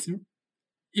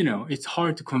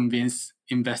hard to convince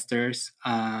investors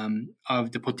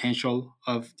of the potential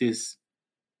of this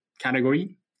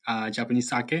category, Japanese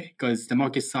sake, because the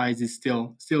market size is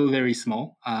still very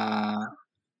small.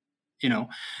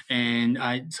 And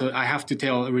I have to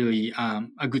tell really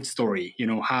a good story,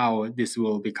 how this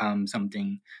will become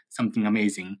something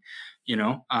amazing,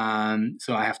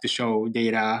 so I have to show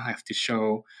data, I have to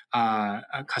show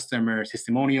a customer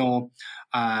testimonial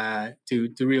to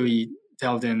really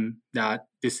tell them that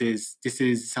this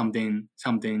is something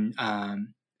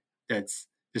that's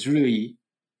really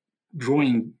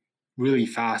growing really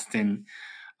fast, and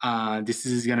this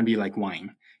is going to be like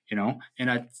wine,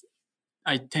 and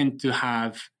I tend to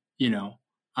have,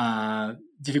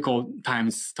 difficult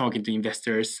times talking to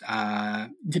investors,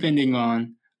 depending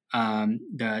on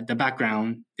the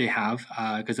background they have,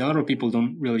 because a lot of people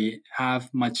don't really have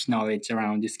much knowledge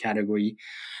around this category,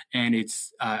 and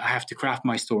it's I have to craft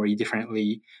my story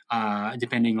differently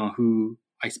depending on who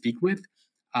I speak with,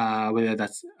 whether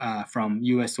that's from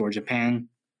US or Japan.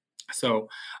 So,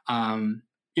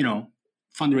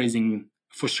 fundraising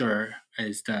for sure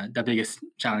is the biggest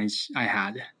challenge I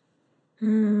had.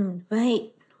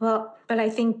 Right. Well, but I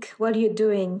think what you're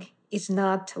doing is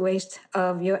not waste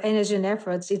of your energy and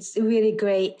efforts. It's really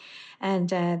great.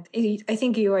 And I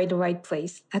think you are in the right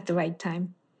place at the right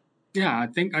time. Yeah,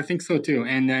 I think so too,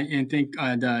 and I think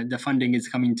the funding is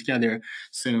coming together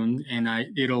soon, and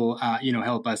it'll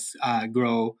help us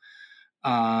grow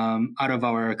out of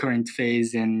our current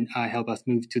phase and help us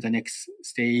move to the next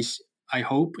stage, I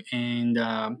hope. And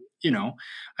I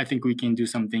think we can do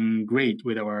something great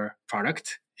with our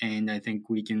product, and I think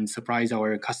we can surprise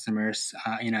our customers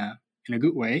in a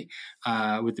good way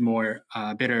with more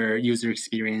better user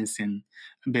experience and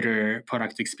better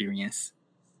product experience.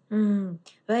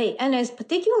 Right. And it's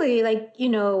particularly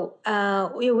your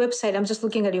website, I'm just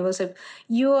looking at your website,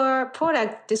 your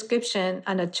product description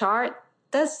on a chart,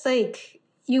 that's like,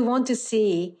 you want to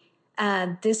see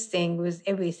this thing with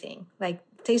everything, like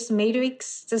taste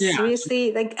matrix, just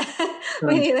seriously, like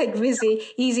really like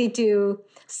easy to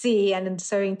see, and then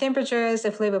serving temperatures,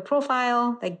 the flavor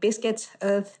profile, like biscuits,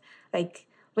 earth, like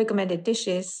recommended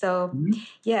dishes. So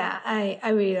yeah, I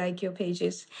really like your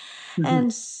pages.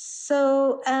 And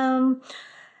so,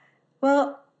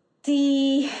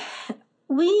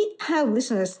 we have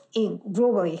listeners in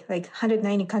globally, like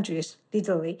 190 countries,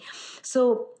 literally.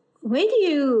 So where do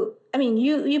you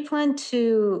plan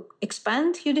to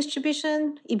expand your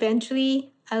distribution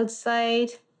eventually outside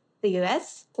the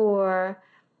US, or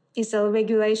is the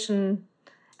regulation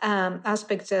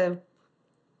aspect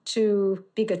too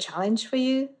big a challenge for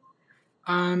you?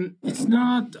 It's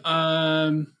not.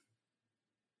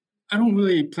 I don't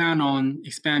really plan on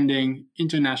expanding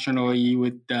internationally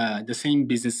with the same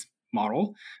business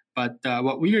model, but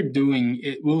what we are doing,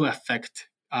 it will affect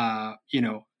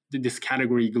this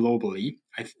category globally.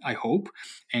 I hope,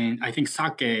 and I think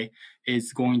sake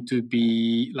is going to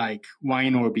be like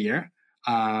wine or beer,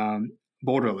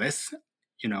 borderless.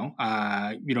 You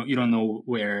don't know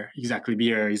where exactly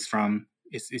beer is from.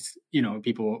 It's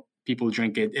people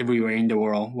drink it everywhere in the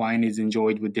world. Wine is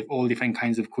enjoyed with all different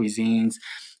kinds of cuisines.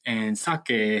 And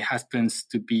sake happens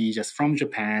to be just from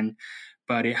Japan,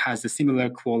 but it has a similar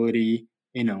quality,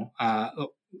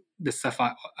 the stuff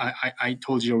I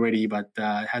told you already, but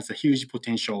it has a huge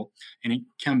potential, and it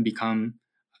can become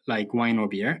like wine or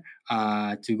beer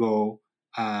to grow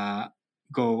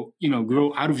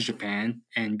out of Japan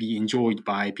and be enjoyed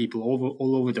by people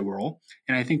all over the world.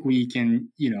 And I think we can,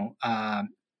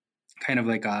 kind of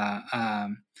like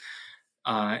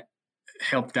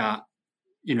help that,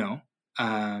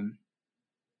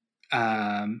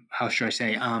 how should I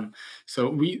say? So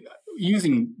we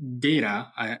using data.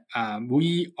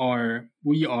 We are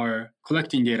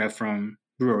collecting data from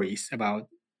breweries about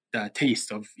the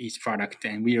taste of each product,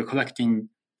 and we are collecting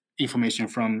information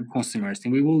from consumers.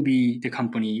 And we will be the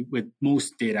company with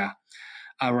most data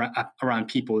around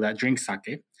people that drink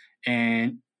sake.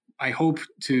 And I hope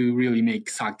to really make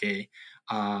sake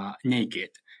naked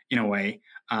in a way.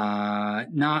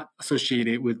 Not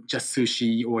associated with just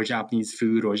sushi or Japanese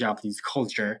food or Japanese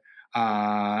culture.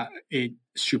 It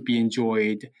should be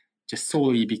enjoyed just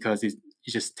solely because it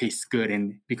just tastes good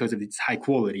and because of its high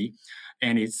quality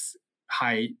and its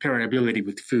high palatability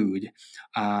with food.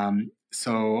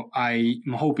 So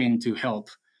I'm hoping to help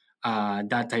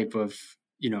that type of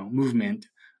movement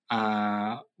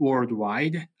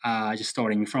worldwide. Just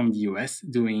starting from the US,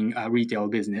 doing retail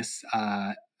business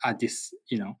at this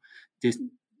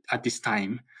at this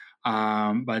time,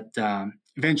 but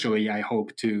eventually I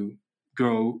hope to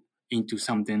grow into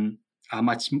something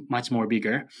much more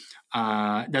bigger.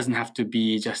 Doesn't have to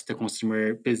be just a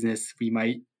consumer business. We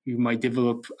might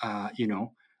develop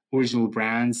original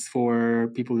brands for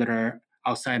people that are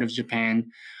outside of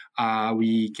Japan,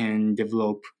 we can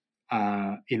develop,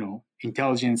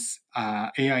 intelligence,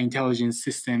 AI intelligence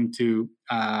system to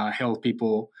help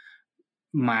people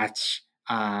match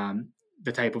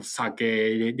the type of sake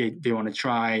they want to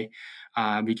try.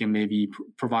 We can maybe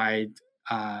provide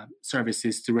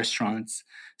services to restaurants.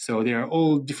 So there are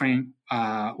all different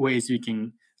ways we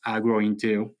can grow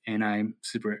into, and I'm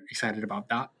super excited about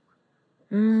that.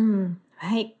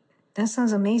 Right. That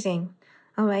sounds amazing.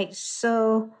 All right.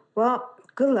 So, well,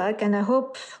 good luck. And I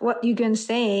hope what you're going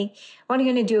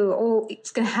to do,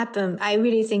 it's going to happen. I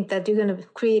really think that you're going to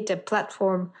create a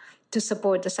platform to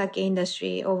support the sake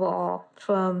industry overall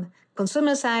from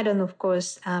consumer side and, of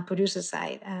course, producer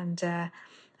side. And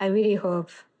I really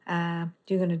hope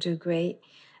you're going to do great.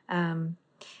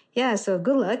 So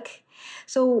good luck.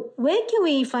 So where can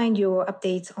we find your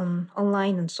updates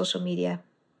online and social media?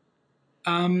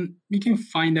 You can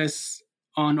find us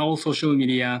on all social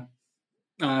media,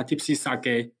 Tipsy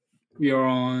Sake. We are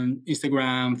on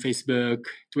Instagram, Facebook,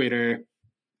 Twitter.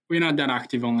 We're not that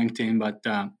active on LinkedIn, but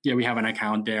we have an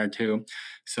account there too.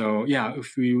 So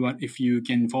if you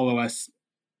can follow us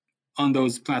on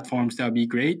those platforms, that would be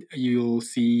great. You'll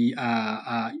see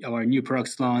our new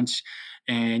products launch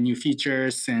and new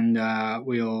features, and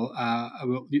you'll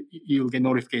get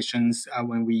notifications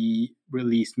when we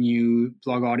release new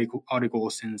blog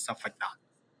articles and stuff like that.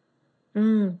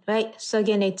 Right. So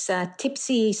again, it's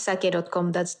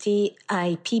tipsysake.com. That's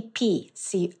TIPPSY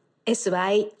sake.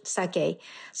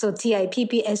 So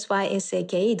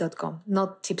TIPPSYSAKE.com,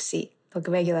 not tipsy, like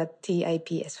regular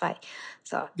TIPSY.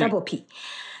 So double P.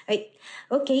 Right.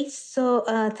 Okay. So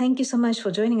thank you so much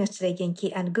for joining us today,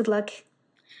 Genki, and good luck.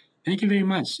 Thank you very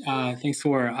much. Thanks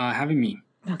for having me.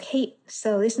 Okay,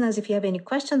 so listeners, if you have any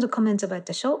questions or comments about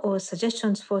the show or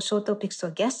suggestions for show topics or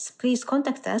guests, please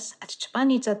contact us at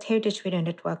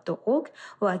japaneats@heritageradionetwork.org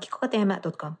or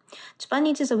akikokatayama.com. Japan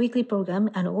Eats is a weekly program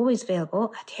and always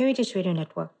available at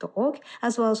heritageradionetwork.org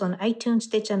as well as on iTunes,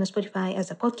 Stitcher, and Spotify as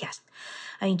a podcast.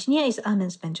 Our engineer is Armin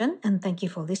Spenjan, and thank you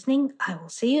for listening. I will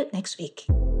see you next week.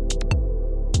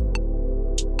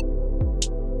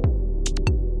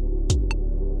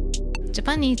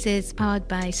 Japan Eats is powered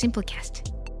by Simplecast.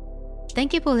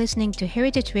 Thank you for listening to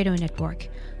Heritage Radio Network,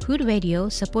 food radio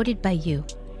supported by you.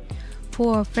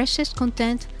 For freshest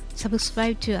content,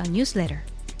 subscribe to our newsletter.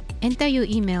 Enter your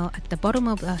email at the bottom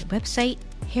of our website,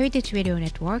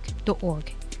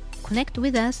 heritageradionetwork.org. Connect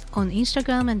with us on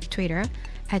Instagram and Twitter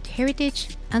at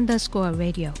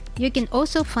heritage_radio. You can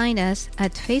also find us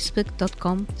at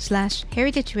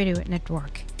facebook.com/Heritage Radio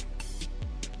Network.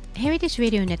 Heritage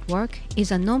Radio Network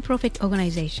is a non-profit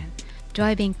organization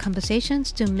driving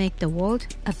conversations to make the world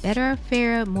a better,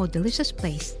 fairer, more delicious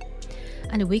place.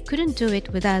 And we couldn't do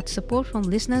it without support from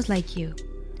listeners like you.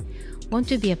 Want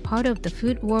to be a part of the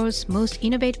food world's most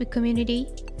innovative community?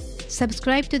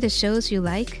 Subscribe to the shows you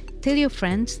like, tell your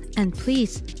friends, and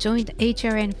please join the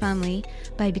HRN family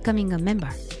by becoming a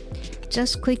member.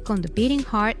 Just click on the beating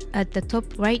heart at the top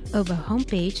right of our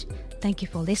homepage. Thank you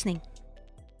for listening.